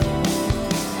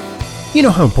You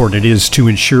know how important it is to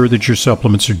ensure that your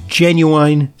supplements are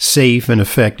genuine, safe, and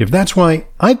effective. That's why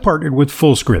I partnered with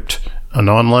FullScript, an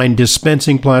online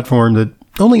dispensing platform that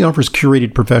only offers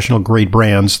curated professional-grade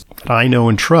brands that I know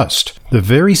and trust. The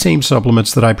very same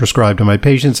supplements that I prescribe to my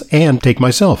patients and take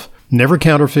myself. Never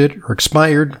counterfeit or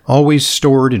expired, always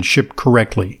stored and shipped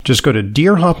correctly. Just go to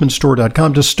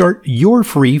drhoffmanstore.com to start your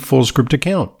free FullScript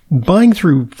account. Buying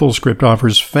through FullScript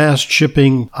offers fast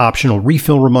shipping, optional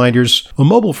refill reminders, a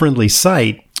mobile-friendly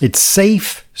site. It's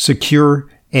safe, secure,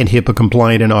 and HIPAA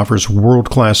compliant and offers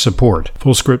world-class support.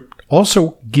 FullScript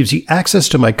also gives you access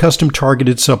to my custom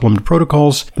targeted supplement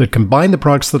protocols that combine the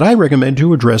products that I recommend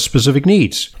to address specific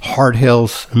needs. Heart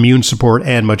health, immune support,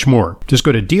 and much more. Just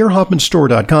go to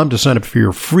drhoffmanstore.com to sign up for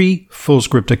your free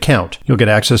FullScript account. You'll get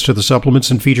access to the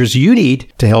supplements and features you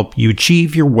need to help you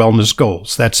achieve your wellness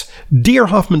goals. That's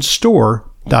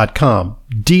drhoffmanstore.com.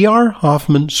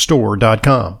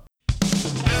 drhoffmanstore.com.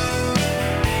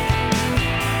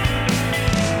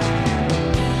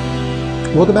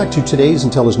 Welcome back to today's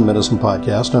Intelligent Medicine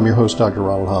Podcast. I'm your host, Dr.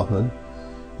 Ronald Hoffman.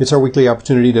 It's our weekly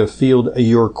opportunity to field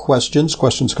your questions.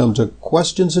 Questions come to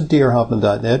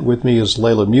questions@drhoffman.net. With me is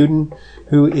Leyla Mutin,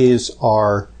 who is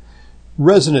our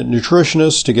resident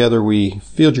nutritionist. Together we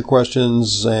field your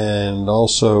questions and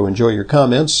also enjoy your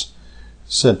comments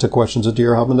sent to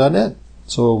questions@drhoffman.net.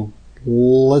 So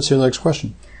let's hear the next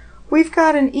question. We've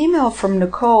got an email from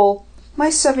Nicole. My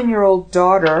 7-year-old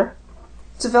daughter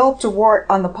developed a wart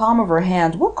on the palm of her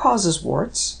hand. What causes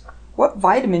warts? What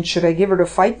vitamin should I give her to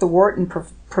fight the wart and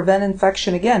prevent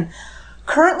infection again?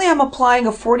 Currently, I'm applying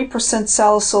a 40%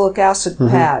 salicylic acid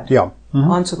pad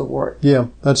onto the wart. Yeah,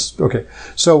 that's okay.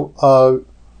 So,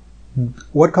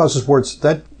 what causes warts?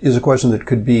 That is a question that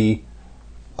could be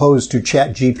posed to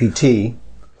ChatGPT,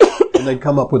 and they'd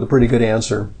come up with a pretty good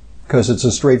answer because it's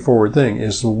a straightforward thing.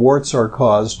 Is the warts are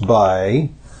caused by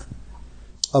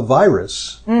a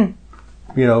virus?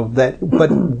 You know that. But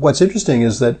what's interesting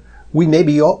is that we may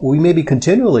be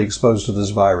continually exposed to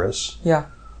this virus. Yeah.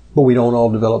 But we don't all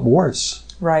develop warts.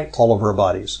 Right. All over our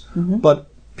bodies. But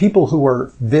people who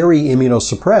are very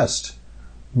immunosuppressed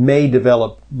may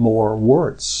develop more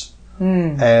warts.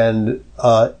 And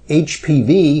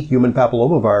HPV, human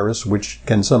papillomavirus, which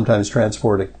can sometimes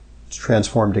transform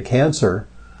to cancer,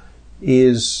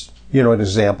 is an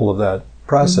example of that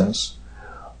process.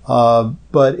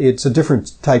 But it's a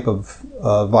different type of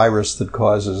virus that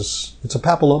causes, it's a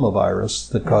papillomavirus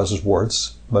that causes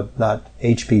warts, but not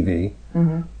HPV.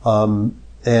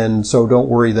 And so don't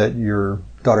worry that your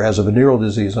daughter has a venereal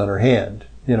disease on her hand,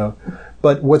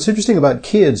 But what's interesting about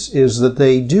kids is that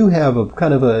they do have a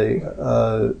kind of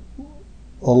a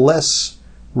less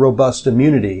robust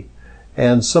immunity,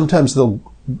 and sometimes they'll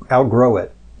outgrow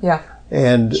it. Yeah.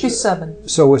 And she's 7.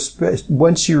 So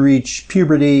once you reach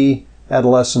puberty,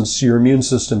 adolescence, your immune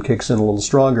system kicks in a little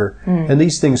stronger, and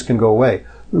these things can go away.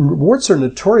 Warts are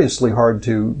notoriously hard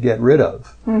to get rid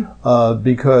of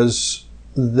because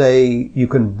you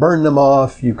can burn them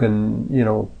off, you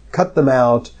can cut them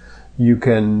out, you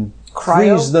can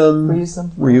freeze them,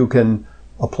 or you can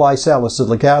apply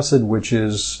salicylic acid, which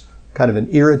is kind of an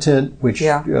irritant, which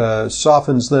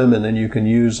softens them, and then you can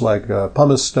use like a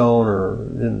pumice stone or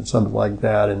something like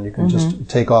that, and you can just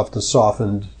take off the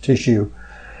softened tissue.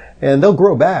 And they'll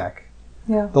grow back.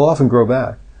 Yeah. They'll often grow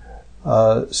back.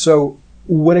 So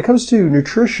when it comes to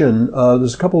nutrition,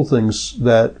 there's a couple of things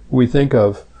that we think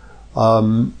of.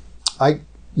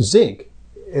 Zinc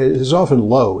is often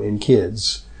low in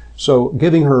kids. So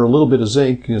giving her a little bit of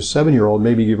zinc, a 7-year-old,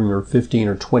 maybe giving her 15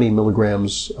 or 20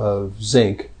 milligrams of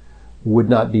zinc would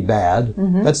not be bad.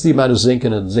 That's the amount of zinc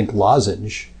in a zinc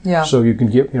lozenge. Yeah. So you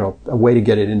can give, a way to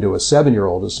get it into a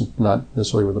 7-year-old is not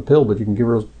necessarily with a pill, but you can give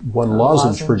her one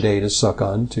lozenge per day to suck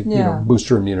on to, boost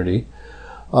her immunity.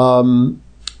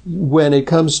 When it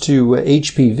comes to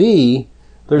HPV,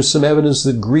 there's some evidence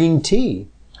that green tea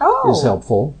is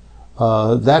helpful.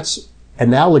 That's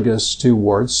analogous to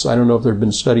warts. I don't know if there have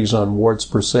been studies on warts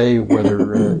per se,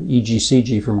 whether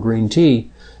EGCG from green tea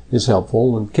is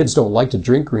helpful, and kids don't like to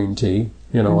drink green tea.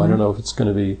 I don't know if it's going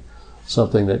to be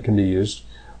something that can be used.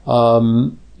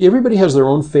 Everybody has their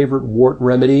own favorite wart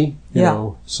remedy,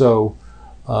 so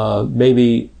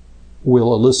maybe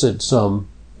we'll elicit some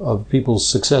of people's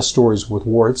success stories with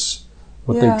warts,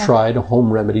 what they've tried,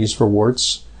 home remedies for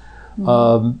warts.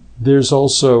 There's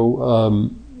also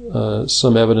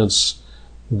some evidence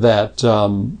that,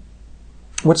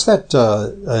 what's that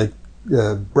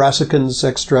brassicans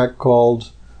extract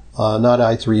called? Not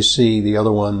I3C, the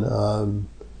other one.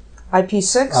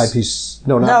 IP6?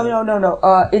 No.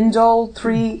 Indole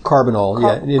 3... Carbinol,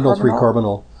 Indole 3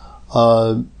 carbinol.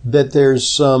 That there's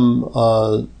some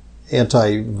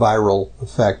antiviral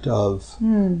effect of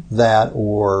that,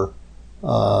 or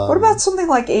what about something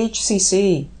like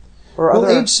HCC or other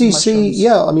HCC? mushrooms?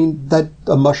 Yeah, I mean that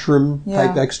a mushroom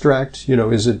type extract.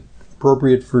 Is it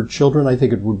appropriate for children? I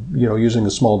think it would. Using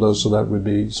a small dose of that would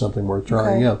be something worth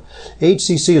trying. Okay. Yeah,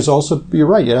 HCC is also. You're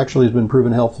right. It actually has been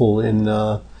proven helpful in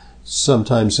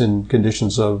sometimes in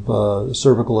conditions of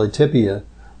cervical atypia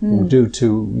due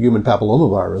to human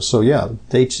papillomavirus. So yeah,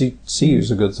 HCC is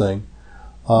a good thing.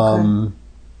 All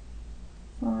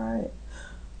right.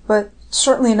 But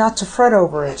certainly not to fret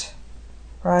over it,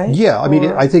 right? Yeah, I mean,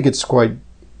 I think it's quite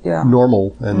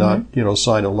normal and not,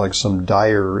 sign of like some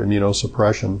dire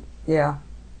immunosuppression. Yeah.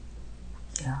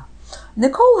 Yeah.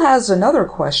 Nicole has another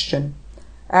question.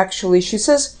 Actually, she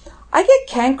says, I get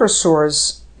canker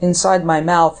sores inside my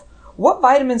mouth. What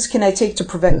vitamins can I take to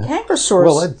prevent canker sores?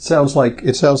 Well, it sounds like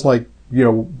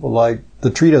like the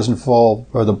tree doesn't fall,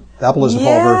 or the apple doesn't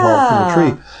fall very far from the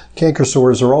tree. Canker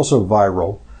sores are also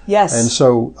viral. Yes. And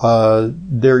so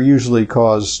they're usually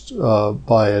caused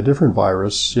by a different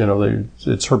virus.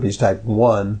 It's herpes type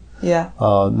 1. Yeah.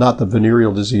 Not the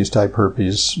venereal disease type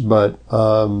herpes, but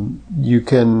you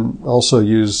can also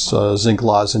use zinc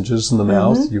lozenges in the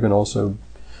mouth. You can also,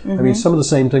 I mean, some of the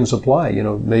same things apply.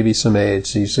 Maybe some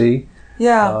AHCC.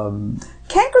 Yeah.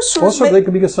 Canker sores also, they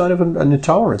can be a sign of an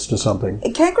intolerance to something.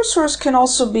 Canker sores can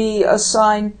also be a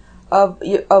sign of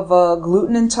a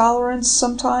gluten intolerance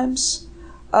sometimes.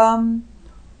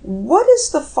 What is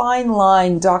the fine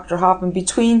line, Dr. Hoffman,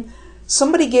 between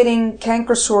somebody getting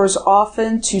canker sores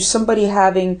often to somebody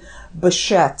having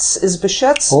Behçet's? Is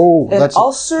Behçet's an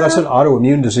ulcer? That's an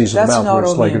autoimmune disease of the mouth, where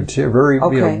it's like very,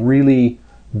 really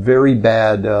very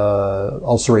bad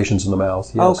ulcerations in the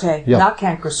mouth. Yes. Okay, yeah. not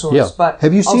canker sores, but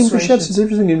have you seen Behçet's? It's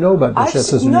interesting you know about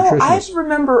Behçet's as a nutritionist. I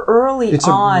remember early on. It's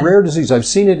a rare disease. I've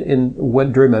seen it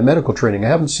during my medical training. I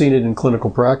haven't seen it in clinical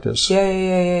practice.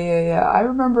 Yeah. I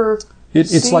remember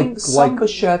it's like some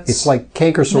Behçet's. It's like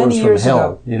canker sores from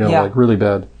hell, like really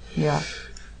bad. Yeah.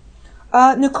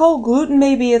 Nicole, gluten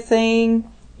may be a thing.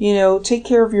 Take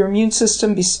care of your immune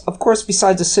system. Of course,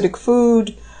 besides acidic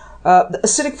food.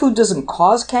 Acidic food doesn't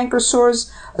cause canker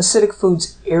sores. Acidic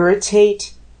foods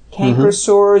irritate canker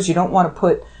sores. You don't want to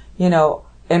put, you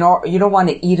don't want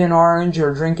to eat an orange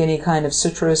or drink any kind of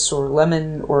citrus or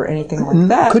lemon or anything like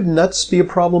that. Could nuts be a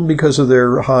problem because of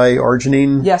their high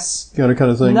arginine? Yes. Kind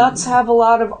of thing? Nuts have a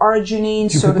lot of arginine.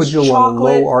 So does chocolate. On a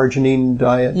low arginine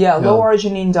diet? Yeah, low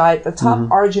arginine diet. The top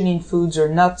arginine foods are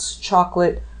nuts,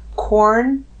 chocolate,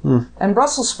 corn, and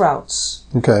Brussels sprouts.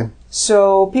 Okay.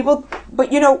 So but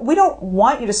we don't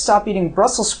want you to stop eating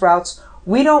Brussels sprouts.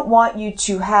 We don't want you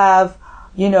to have,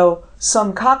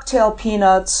 some cocktail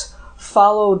peanuts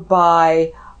followed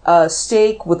by a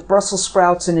steak with Brussels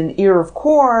sprouts and an ear of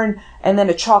corn and then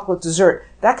a chocolate dessert.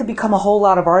 That could become a whole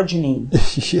lot of arginine.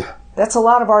 Yeah. That's a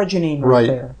lot of arginine right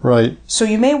there. Right. So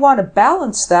you may want to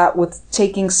balance that with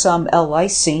taking some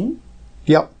L-lysine.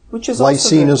 Yep. Which is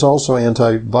lysine is also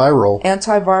antiviral.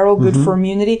 Antiviral, good for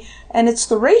immunity. And it's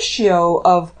the ratio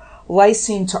of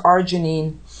lysine to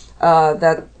arginine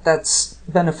that's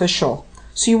beneficial.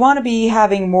 So you want to be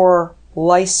having more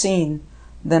lysine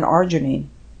than arginine.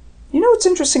 What's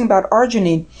interesting about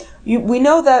arginine? We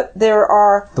know that there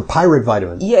are... The pirate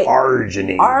vitamin. Yeah.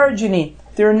 Arginine. Arginine.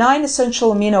 There are 9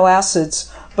 essential amino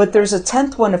acids, but there's a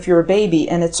 10th one if you're a baby,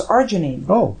 and it's arginine.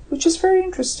 Oh. Which is very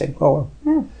interesting. Oh,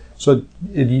 yeah. So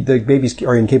the babies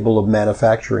are incapable of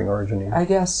manufacturing arginine. I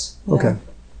guess. Yeah. Okay.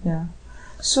 Yeah.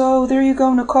 So there you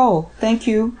go, Nicole. Thank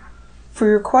you for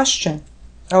your question.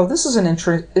 Oh, this is an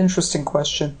interesting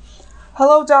question.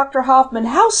 Hello, Dr. Hoffman.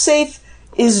 How safe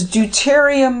is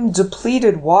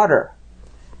deuterium-depleted water?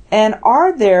 And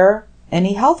are there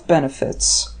any health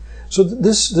benefits? So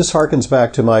this harkens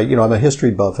back to my, I'm a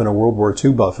history buff and a World War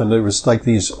II buff, and there was like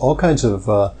all kinds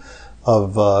of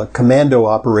commando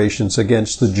operations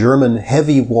against the German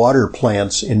heavy water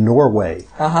plants in Norway.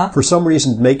 For some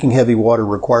reason, making heavy water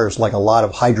requires like a lot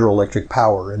of hydroelectric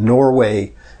power, and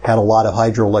Norway had a lot of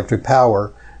hydroelectric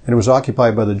power, and it was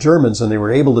occupied by the Germans, and they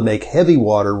were able to make heavy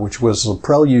water, which was a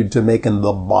prelude to making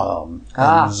the bomb.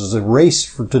 And this was a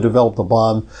race to develop the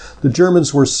bomb. The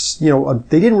Germans were,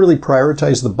 they didn't really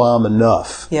prioritize the bomb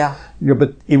enough. Yeah.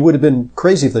 But it would have been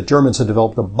crazy if the Germans had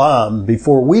developed the bomb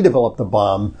before we developed the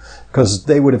bomb, because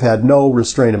they would have had no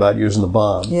restraint about using the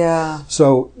bomb. Yeah.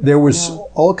 So there was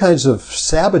all kinds of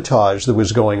sabotage that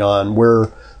was going on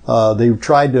where they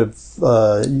tried to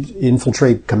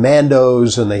infiltrate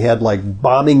commandos, and they had like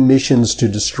bombing missions to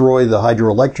destroy the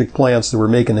hydroelectric plants that were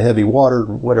making the heavy water,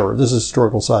 whatever. This is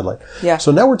historical sidelight. Yeah.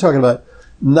 So now we're talking about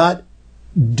not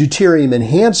deuterium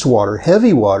enhanced water,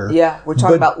 heavy water. Yeah, we're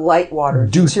talking about light water.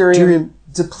 Deuterium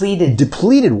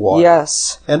Depleted water.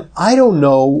 Yes. And I don't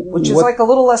know. Which is like a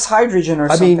little less hydrogen or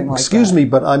something like that. Excuse me,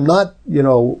 but I'm not,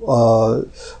 Werner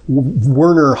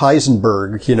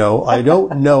Heisenberg, I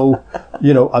don't know,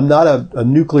 I'm not a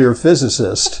nuclear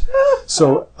physicist.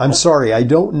 So I'm sorry, I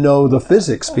don't know the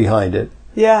physics behind it.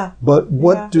 Yeah. But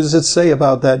what does it say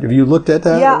about that? Have you looked at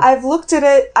that? Yeah, I've looked at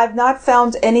it. I've not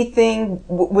found anything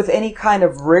with any kind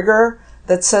of rigor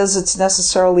that says it's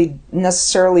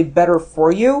necessarily better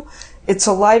for you. It's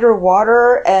a lighter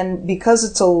water, and because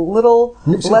it's a little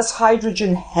less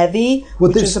hydrogen heavy,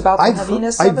 which is about the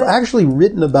heaviness of it. I've actually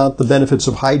written about the benefits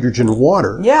of hydrogen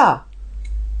water. Yeah.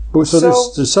 So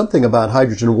there's something about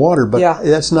hydrogen water, but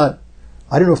that's not,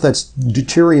 I don't know if that's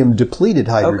deuterium-depleted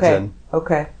hydrogen.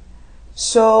 Okay.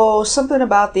 So something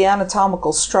about the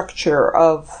anatomical structure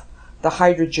of the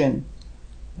hydrogen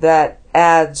that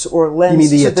adds or lends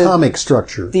to the atomic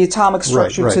structure. The atomic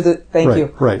structure to the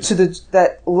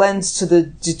that lends to the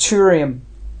deuterium.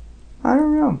 I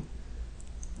don't know.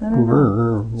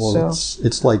 Well,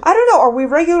 it's like, I don't know. Are we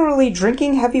regularly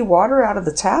drinking heavy water out of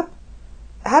the tap?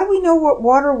 How do we know what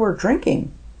water we're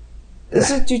drinking? Is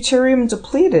it deuterium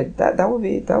depleted? That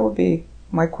would be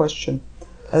my question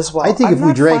as well. I think if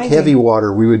we drank heavy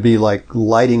water, we would be like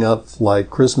lighting up like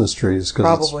Christmas trees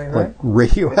because it's like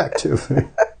radioactive.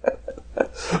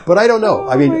 But I don't know.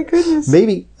 Oh, my goodness.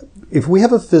 Maybe if we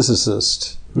have a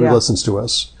physicist who listens to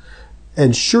us,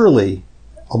 and surely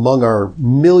among our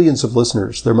millions of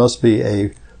listeners, there must be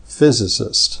a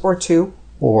physicist or two,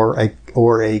 or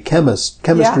a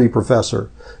chemistry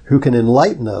professor who can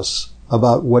enlighten us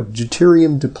about what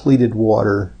deuterium-depleted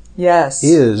water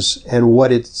is and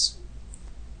what its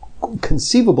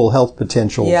conceivable health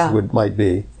potential might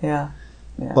be. Yeah.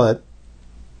 But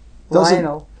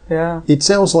Lionel. Yeah. It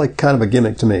sounds like kind of a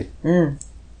gimmick to me.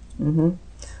 Mm-hmm.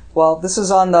 Well, this is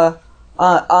on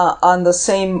the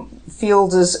same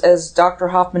field as Dr.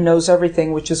 Hoffman knows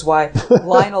everything, which is why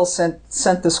Lionel sent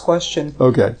this question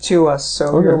to us.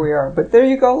 So here we are. But there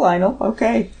you go, Lionel.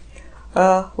 Okay.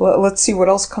 Let's see what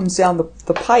else comes down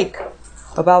the pike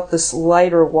about this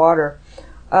lighter water.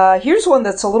 Here's one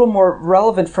that's a little more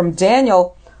relevant from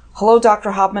Daniel. Hello,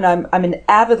 Dr. Hoffman. I'm an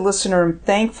avid listener and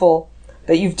thankful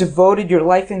that you've devoted your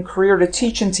life and career to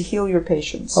teach and to heal your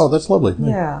patients. Oh, that's lovely.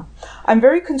 Yeah. I'm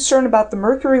very concerned about the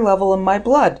mercury level in my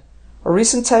blood. A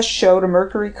recent test showed a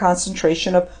mercury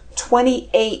concentration of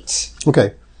 28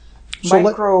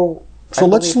 micro. So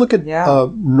let's look at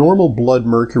normal blood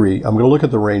mercury. I'm going to look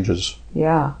at the ranges.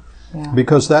 Yeah.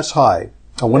 Because that's high.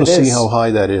 I want to see how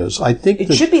high that is. I think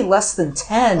it should be less than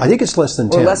 10. I think it's less than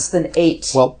 10. Or less than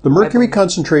 8. Well, the mercury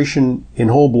concentration in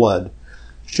whole blood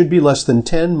should be less than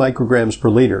 10 micrograms per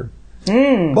liter.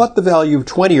 But the value of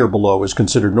 20 or below is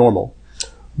considered normal.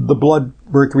 The blood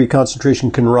mercury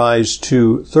concentration can rise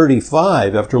to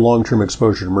 35 after long-term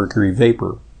exposure to mercury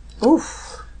vapor.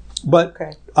 Oof. But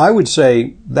I would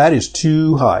say that is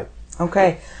too high.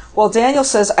 Okay. Well, Daniel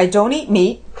says, I don't eat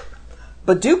meat,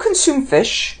 but do consume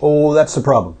fish. Oh, that's the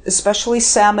problem. Especially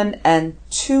salmon and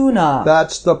tuna.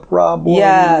 That's the problem.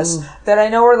 Yes. That I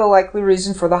know are the likely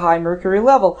reason for the high mercury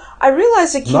level. I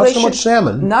realize that chelation... Not so much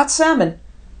salmon. Not salmon.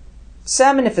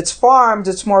 Salmon, if it's farmed,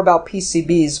 it's more about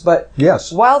PCBs. But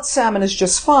wild salmon is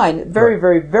just fine. Very,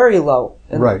 very, very low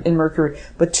in mercury.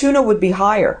 But tuna would be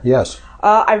higher. Yes.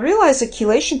 I realize that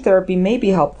chelation therapy may be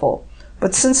helpful.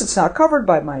 But since it's not covered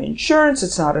by my insurance,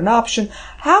 it's not an option.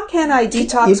 How can I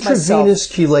detox myself? Intravenous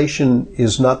chelation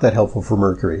is not that helpful for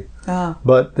mercury.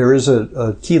 But there is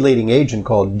a chelating agent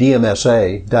called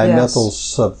DMSA, dimethyl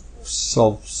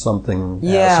something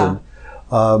acid,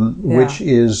 which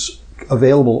is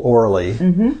available orally.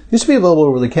 Used to be available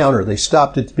over the counter. They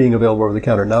stopped it being available over the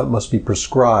counter. Now it must be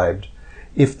prescribed.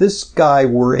 If this guy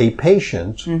were a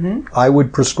patient, I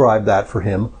would prescribe that for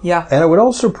him. Yeah. And I would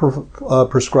also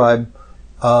prescribe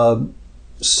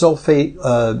sulfate,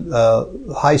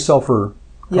 high sulfur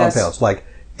compounds like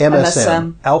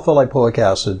MSM, alpha lipoic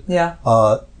acid,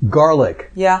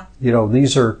 garlic. Yeah.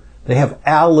 They have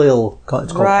allyl,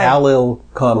 it's called allyl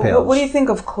compounds. What do you think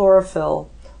of chlorophyll?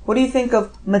 What do you think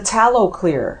of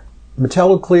metalloclear?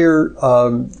 Metalloclear,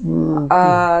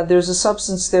 there's a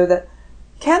substance there that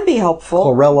can be helpful.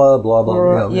 Chlorella, blah,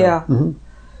 blah, blah.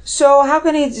 So how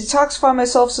can I detoxify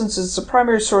myself since it's a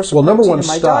primary source of protein in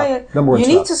my diet? You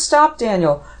need to stop,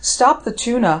 Daniel. Stop the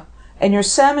tuna, and your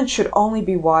salmon should only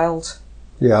be wild.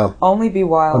 Yeah. Only be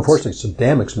wild. Unfortunately, it's so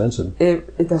damn expensive.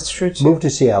 That's true, too. Move to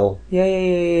Seattle.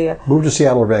 Yeah. Move to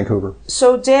Seattle or Vancouver.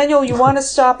 So, Daniel, you want to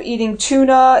stop eating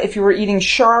tuna. If you were eating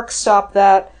shark, stop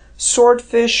that.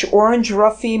 Swordfish, orange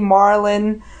roughy,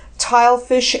 marlin,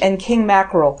 tilefish, and king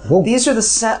mackerel. Whoa. These are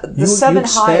the You seven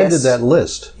expanded highest. that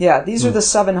list. Yeah, these are the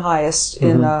 7 highest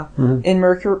in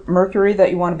mercury that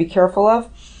you want to be careful of.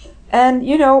 And,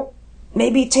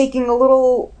 maybe taking a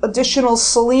little additional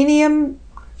selenium.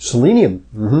 Selenium.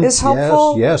 Mm-hmm. Is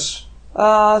helpful. Yes.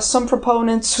 Some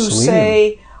proponents who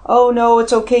say, oh, no,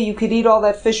 it's okay, you could eat all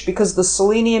that fish because the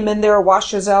selenium in there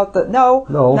washes out the... No,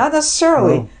 not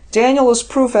necessarily. No. Daniel is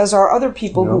proof, as are other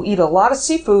people who eat a lot of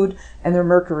seafood and their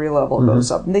mercury level goes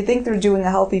up. And they think they're doing a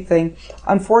healthy thing.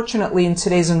 Unfortunately, in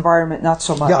today's environment, not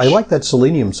so much. Yeah, I like that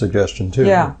selenium suggestion, too.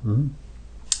 Yeah. Mm-hmm.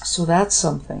 So that's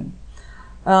something.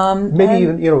 Maybe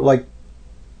even,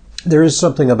 there is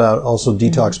something about also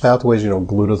detox pathways,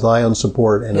 glutathione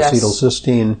support and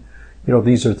acetylcysteine.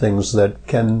 These are things that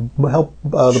can help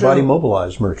the body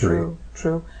mobilize mercury.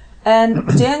 True. And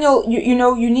Daniel,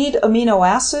 you need amino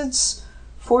acids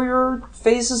for your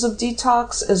phases of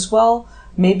detox as well.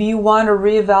 Maybe you want to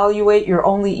reevaluate you're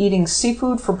only eating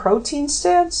seafood for protein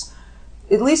stance.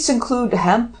 At least include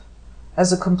hemp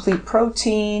as a complete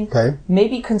protein. Okay.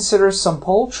 Maybe consider some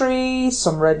poultry,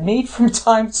 some red meat from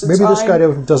time to time. Maybe this guy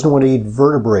doesn't want to eat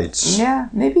vertebrates. Yeah,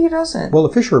 maybe he doesn't. Well,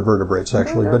 the fish are vertebrates,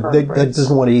 actually, but they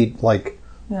doesn't want to eat,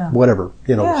 whatever,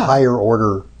 higher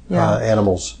order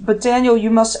animals. But Daniel, you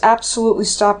must absolutely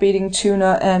stop eating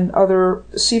tuna and other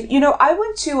seafood. I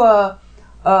went to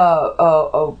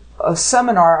a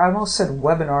seminar, I almost said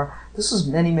webinar, this was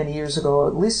many, many years ago,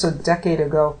 at least a decade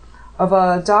ago, of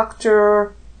a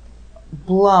Dr.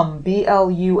 Blum,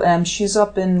 B-L-U-M. She's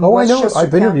up in Westchester. I know.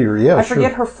 I've interviewed her, yeah, I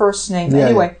forget her first name. Yeah,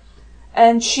 anyway.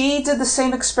 And she did the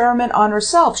same experiment on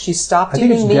herself. She stopped eating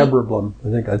meat. I think it's Deborah Blum.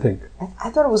 I think. I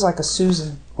thought it was like a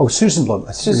Susan. Oh, Susan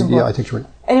Blum. Susan Blum. Yeah, I think she's right.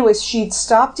 Anyways, she'd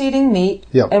stopped eating meat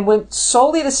and went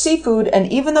solely to seafood. And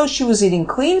even though she was eating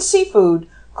clean seafood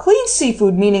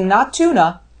meaning not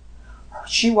tuna,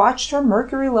 she watched her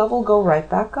mercury level go right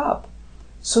back up.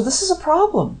 So this is a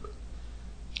problem.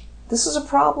 This is a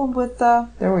problem with, there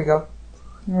we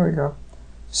go.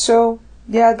 So,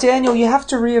 yeah, Daniel, you have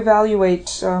to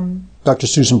reevaluate. Dr.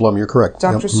 Susan Blum, you're correct.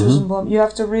 Dr. Susan Blum, you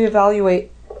have to reevaluate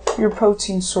your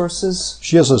protein sources.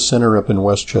 She has a center up in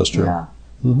Westchester. Yeah.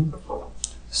 Mm-hmm.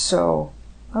 So,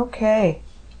 okay.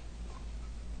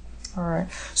 All right.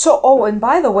 So, and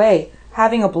by the way,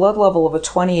 having a blood level of a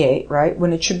 28, right,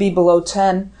 when it should be below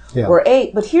 10 or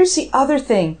 8. But here's the other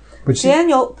thing.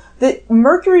 Daniel, the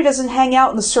mercury doesn't hang out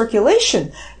in the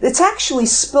circulation. It's actually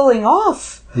spilling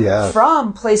off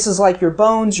from places like your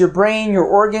bones, your brain, your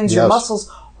organs, your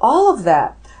muscles, all of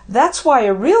that. That's why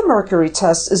a real mercury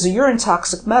test is a urine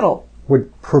toxic metal.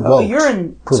 Would provoke.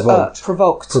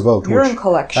 Provoked. Urine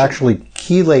collection. Actually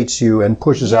chelates you and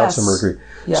pushes out some mercury.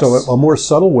 Yes. So a more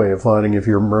subtle way of finding if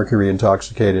you're mercury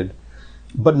intoxicated,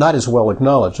 but not as well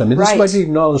acknowledged. I mean, this might be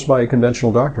acknowledged by a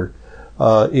conventional doctor.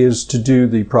 Is to do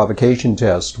the provocation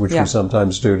test, which we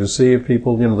sometimes do, to see if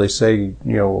people, they say,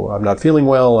 I'm not feeling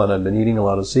well and I've been eating a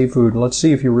lot of seafood. Let's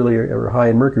see if you really are high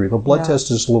in mercury. The blood test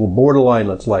is a little borderline.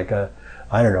 It's like an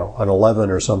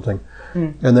 11 or something.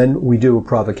 And then we do a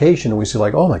provocation and we see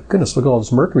oh my goodness, look at all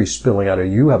this mercury spilling out of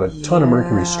you. You have a ton of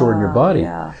mercury stored in your body.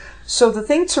 Yeah. So the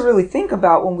thing to really think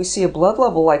about when we see a blood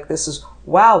level like this is,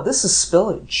 wow, this is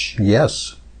spillage.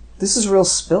 Yes. This is real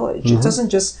spillage. It doesn't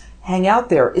just hang out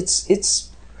there. It's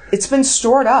been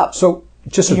stored up. So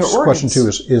just a question too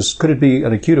is could it be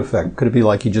an acute effect? Could it be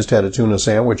like you just had a tuna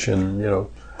sandwich and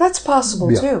That's possible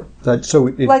too.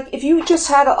 If you just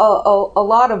had a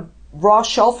lot of raw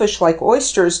shellfish like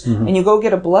oysters and you go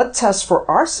get a blood test for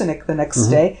arsenic the next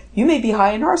day, you may be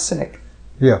high in arsenic.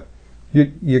 Yeah.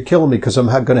 You're killing me because I'm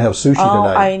going to have sushi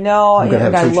tonight. I know.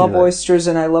 And I love oysters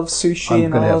and I love sushi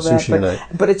and all of that.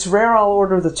 But it's rare I'll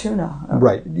order the tuna. Okay.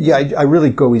 Right. Yeah, I really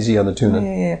go easy on the tuna.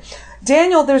 Yeah.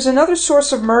 Daniel, there's another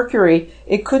source of mercury.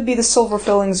 It could be the silver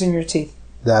fillings in your teeth.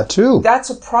 That too. That's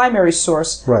a primary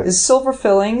source. Right. Is silver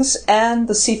fillings and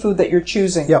the seafood that you're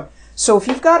choosing. Yep. So if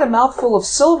you've got a mouthful of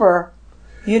silver,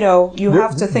 you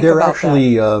have to think about that. There are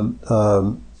actually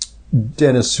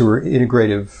dentists who are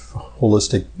integrative,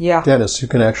 holistic dentists who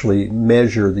can actually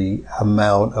measure the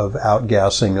amount of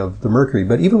outgassing of the mercury.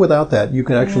 But even without that, you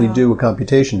can actually do a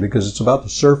computation because it's about the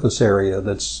surface area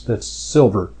that's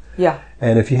silver. Yeah.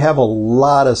 And if you have a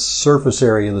lot of surface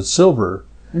area that's silver,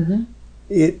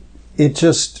 it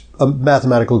just a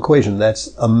mathematical equation. That's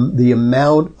the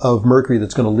amount of mercury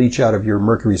that's going to leach out of your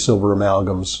mercury-silver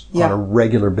amalgams on a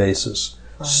regular basis,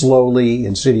 slowly,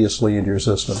 insidiously into your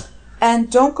system.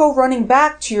 And don't go running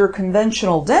back to your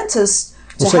conventional dentist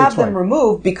to have them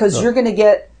removed because you're going to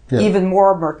get even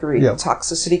more mercury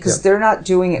toxicity because they're not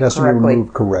doing it correctly. It has to be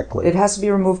removed correctly. It has to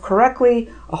be removed correctly.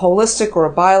 A holistic or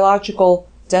a biological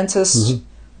dentist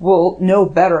will know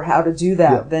better how to do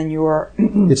that than your.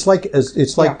 It's like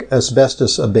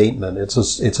asbestos abatement.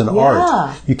 It's an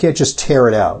art. You can't just tear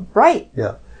it out. Right.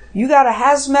 Yeah. You got a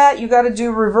hazmat. You got to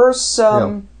do reverse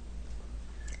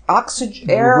oxygen,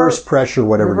 air, reverse pressure,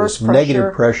 whatever it is,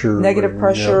 negative pressure,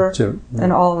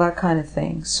 and all that kind of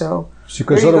thing. So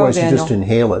because otherwise you just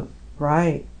inhale it.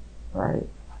 Right.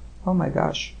 Oh my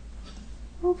gosh.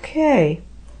 Okay.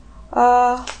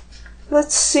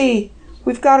 Let's see.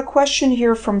 We've got a question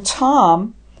here from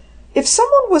Tom. If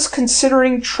someone was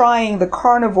considering trying the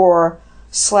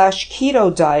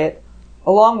carnivore/keto diet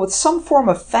along with some form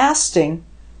of fasting,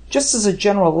 just as a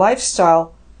general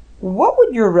lifestyle, what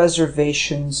would your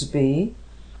reservations be?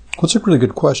 That's a really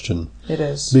good question. It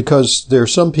is. Because there are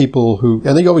some people who,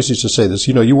 and they always used to say this,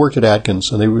 you worked at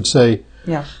Atkins, and they would say,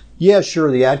 yeah,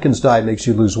 sure, the Atkins diet makes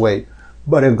you lose weight,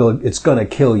 but it's going to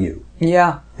kill you.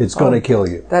 Yeah. It's going to kill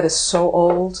you. That is so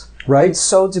old. Right? It's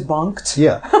so debunked.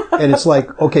 Yeah. And it's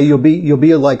like, okay, you'll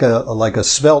be like a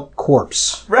svelte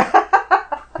corpse.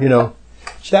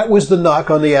 That was the knock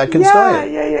on the Atkins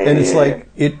diet. And it's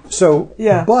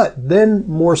but then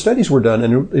more studies were done,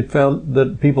 and it found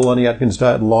that people on the Atkins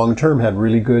diet long term had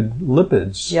really good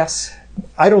lipids. Yes.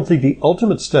 I don't think the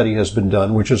ultimate study has been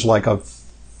done, which is like a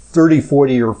 30,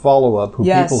 40-year follow-up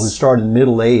people who start in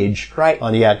middle age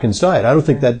on the Atkins diet. I don't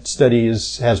think that study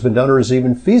has been done or is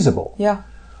even feasible. Yeah.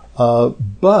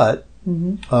 But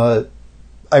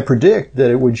I predict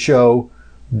that it would show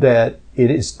that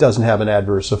it doesn't have an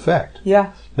adverse effect.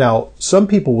 Yeah. Now, some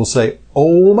people will say,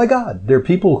 oh my God, there are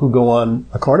people who go on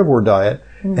a carnivore diet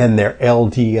and their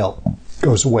LDL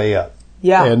goes way up.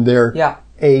 Yeah. And their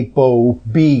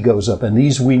ApoB goes up. And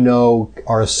these we know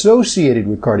are associated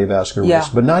with cardiovascular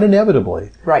risk, but not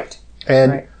inevitably. Right.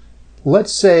 And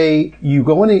let's say you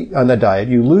go on the diet,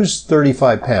 you lose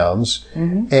 35 pounds,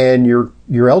 and your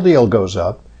LDL goes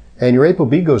up, and your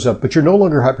ApoB goes up, but you're no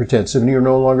longer hypertensive, and you're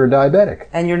no longer diabetic.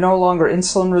 And you're no longer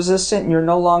insulin resistant, and you're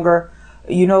no longer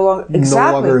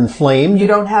inflamed. You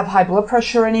don't have high blood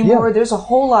pressure anymore. Yeah. There's a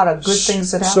whole lot of good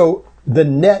things that happen. So the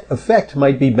net effect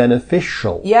might be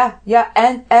beneficial. Yeah.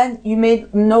 And you may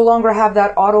no longer have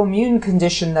that autoimmune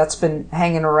condition that's been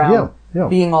hanging around,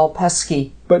 being all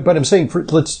pesky. But I'm saying,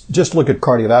 let's just look at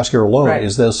cardiovascular alone,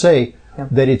 is they'll say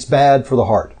that it's bad for the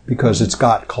heart because it's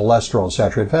got cholesterol and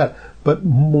saturated fat. But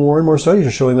more and more studies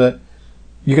are showing that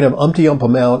you can have umpty-ump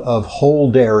amount of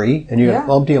whole dairy and you have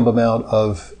umpty-ump amount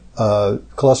of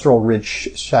cholesterol-rich,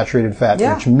 saturated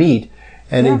fat-rich meat,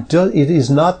 and it is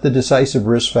not the decisive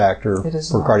risk factor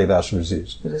for cardiovascular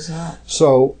disease. It is not.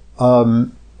 So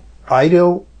I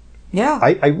don't. Yeah.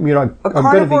 I'm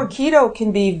carnivore keto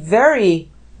can be very,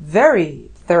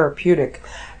 very therapeutic,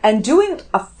 and doing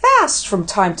a fast from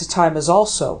time to time is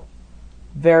also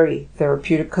very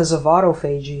therapeutic because of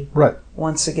autophagy. Right.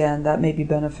 Once again, that may be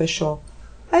beneficial.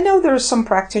 I know there are some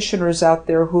practitioners out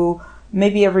there who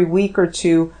maybe every week or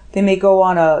two they may go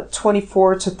on a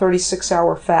 24 to 36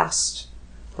 hour fast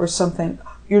or something.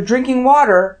 You're drinking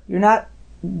water. You're not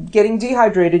getting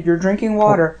dehydrated. You're drinking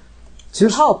water to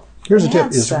help. Here's a tip: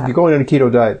 if you're going on a keto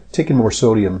diet, take in more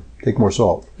sodium, take more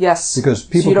salt. Yes, because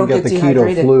people can get the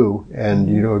keto flu, and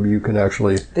you can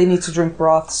actually. They need to drink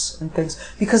broths and things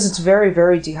because it's very,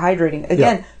 very dehydrating.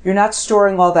 Again, you're not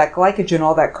storing all that glycogen,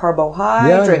 all that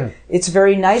carbohydrate. It's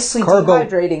very nicely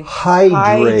dehydrating.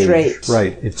 Hydrate.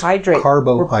 Right. It's hydrate.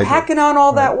 Carbohydrate. We're packing on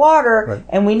all that water,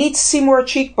 and we need to see more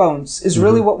cheekbones. Is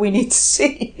really what we need to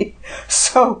see.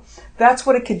 So. That's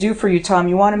what it could do for you, Tom.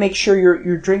 You want to make sure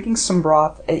you're drinking some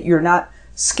broth. You're not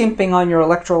skimping on your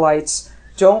electrolytes.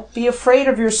 Don't be afraid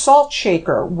of your salt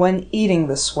shaker when eating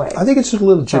this way. I think it's a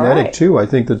little genetic, too. I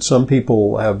think that some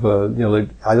people have,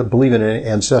 I believe in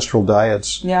ancestral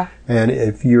diets. Yeah. And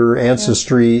if your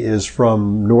ancestry is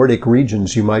from Nordic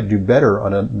regions, you might do better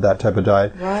on that type of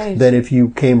diet than if you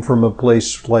came from a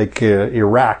place like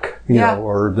Iraq,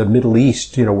 or the Middle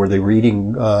East, where they were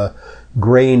eating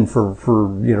grain for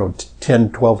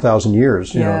 10, 12,000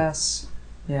 years. Yes.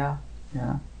 Yeah.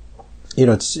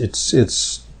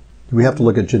 It's we have to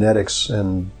look at genetics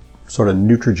and sort of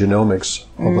nutrigenomics,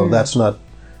 although that's not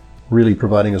really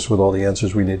providing us with all the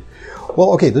answers we need.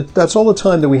 Well, okay, that's all the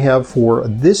time that we have for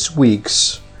this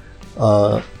week's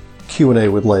Q&A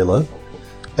with Leyla,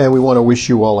 and we want to wish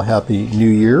you all a happy New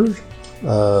Year.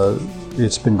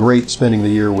 It's been great spending the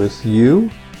year with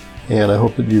you. And I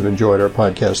hope that you've enjoyed our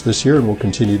podcast this year and will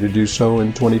continue to do so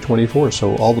in 2024.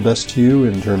 So all the best to you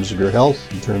in terms of your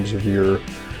health, in terms of your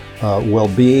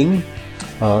well-being,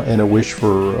 and a wish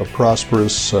for a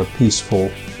prosperous, peaceful,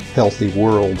 healthy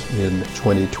world in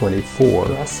 2024.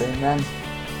 Yes, amen.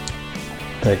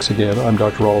 Thanks again. I'm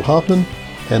Dr. Ronald Hoffman,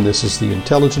 and this is the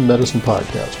Intelligent Medicine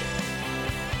Podcast.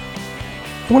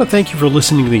 I want to thank you for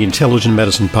listening to the Intelligent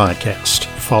Medicine Podcast.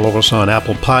 Follow us on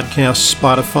Apple Podcasts,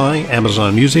 Spotify,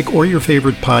 Amazon Music, or your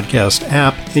favorite podcast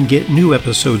app, and get new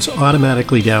episodes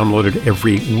automatically downloaded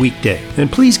every weekday.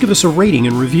 And please give us a rating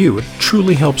and review. It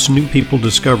truly helps new people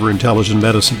discover intelligent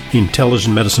medicine. The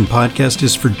Intelligent Medicine Podcast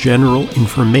is for general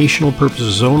informational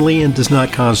purposes only and does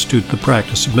not constitute the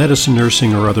practice of medicine,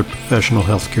 nursing, or other professional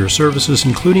healthcare services,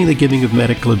 including the giving of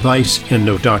medical advice, and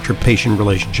no doctor-patient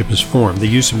relationship is formed. The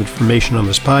use of information on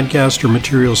this podcast or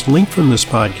materials linked from this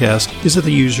podcast is at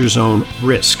the user's own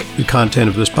risk. The content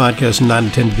of this podcast is not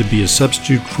intended to be a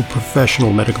substitute for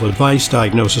professional medical advice,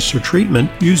 diagnosis, or treatment.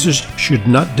 Users should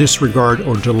not disregard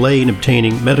or delay in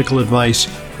obtaining medical advice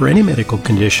for any medical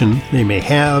condition they may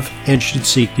have and should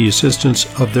seek the assistance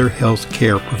of their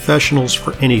healthcare professionals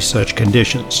for any such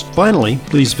conditions. Finally,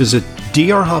 please visit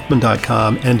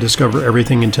drhoffman.com and discover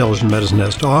everything Intelligent Medicine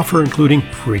has to offer, including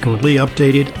frequently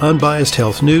updated, unbiased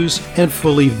health news and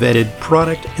fully vetted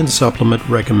product and supplement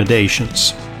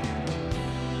recommendations.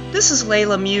 This is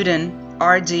Leyla Muden,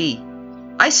 RD.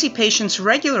 I see patients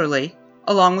regularly,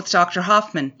 along with Dr.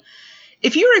 Hoffman.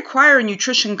 If you require a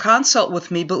nutrition consult with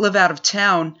me but live out of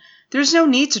town, there's no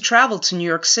need to travel to New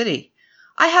York City.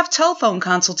 I have telephone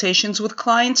consultations with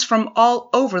clients from all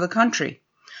over the country.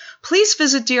 Please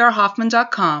visit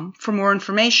drhoffman.com for more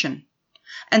information.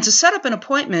 And to set up an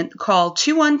appointment, call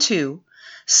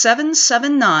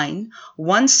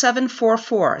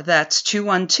 212-779-1744. That's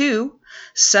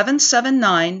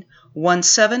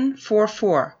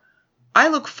 212-779-1744. I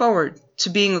look forward to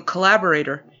being a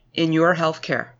collaborator in your healthcare.